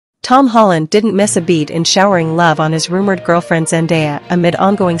Tom Holland didn't miss a beat in showering love on his rumored girlfriend Zendaya amid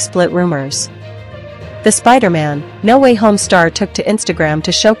ongoing split rumors. The Spider-Man, No Way Home star took to Instagram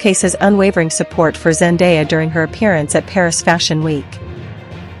to showcase his unwavering support for Zendaya during her appearance at Paris Fashion Week.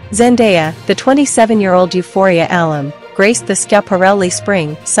 Zendaya, the 27-year-old Euphoria alum, graced the Schiaparelli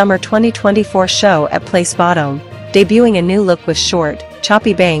Spring Summer 2024 show at Place Vendôme, debuting a new look with short,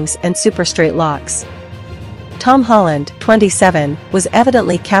 choppy bangs and super straight locks. Tom Holland, 27, was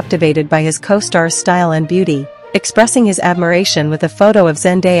evidently captivated by his co-star's style and beauty, expressing his admiration with a photo of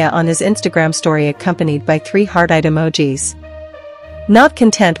Zendaya on his Instagram story accompanied by 3 heart-eyed emojis. Not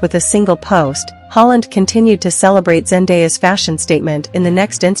content with a single post, Holland continued to celebrate Zendaya's fashion statement in the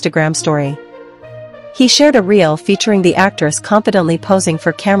next Instagram story. He shared a reel featuring the actress confidently posing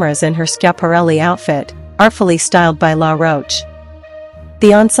for cameras in her Schiaparelli outfit, artfully styled by La Roche.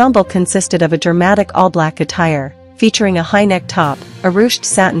 The ensemble consisted of a dramatic all-black attire, featuring a high-neck top, a ruched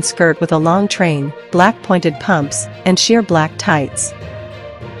satin skirt with a long train, black pointed pumps, and sheer black tights.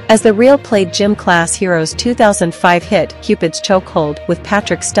 As the reel played Gym Class Heroes' 2005 hit Cupid's Chokehold with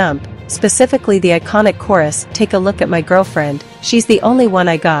Patrick Stump, specifically the iconic chorus, "Take a look at my girlfriend, she's the only one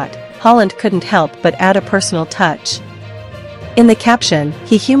I got," Holland couldn't help but add a personal touch. In the caption,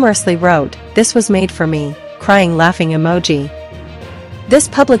 he humorously wrote, "This was made for me," crying laughing emoji. This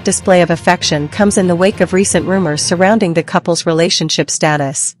public display of affection comes in the wake of recent rumors surrounding the couple's relationship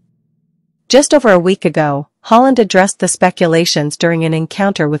status. Just over a week ago, Holland addressed the speculations during an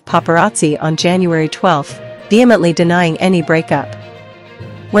encounter with paparazzi on January 12, vehemently denying any breakup.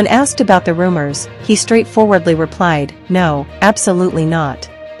 When asked about the rumors, he straightforwardly replied, "No, absolutely not."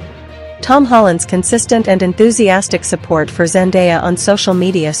 Tom Holland's consistent and enthusiastic support for Zendaya on social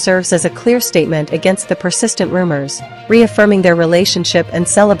media serves as a clear statement against the persistent rumors, reaffirming their relationship and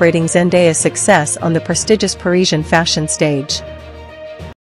celebrating Zendaya's success on the prestigious Parisian fashion stage.